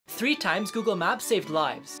3 times Google Maps saved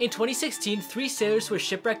lives. In 2016, 3 sailors were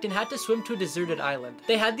shipwrecked and had to swim to a deserted island.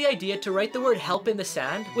 They had the idea to write the word help in the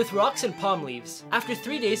sand with rocks and palm leaves. After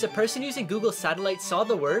 3 days, a person using Google Satellite saw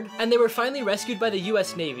the word, and they were finally rescued by the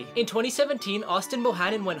US Navy. In 2017, Austin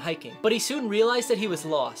Bohannon went hiking, but he soon realized that he was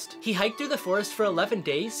lost. He hiked through the forest for 11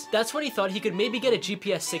 days. That's when he thought he could maybe get a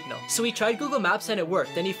GPS signal. So he tried Google Maps and it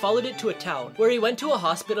worked, and he followed it to a town, where he went to a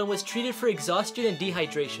hospital and was treated for exhaustion and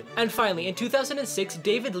dehydration. And finally, in 2006,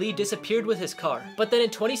 David Lee disappeared with his car. But then in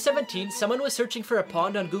 2017, someone was searching for a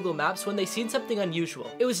pond on Google Maps when they seen something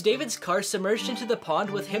unusual. It was David's car submerged into the pond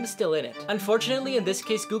with him still in it. Unfortunately, in this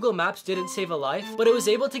case, Google Maps didn't save a life, but it was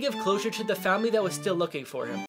able to give closure to the family that was still looking for him.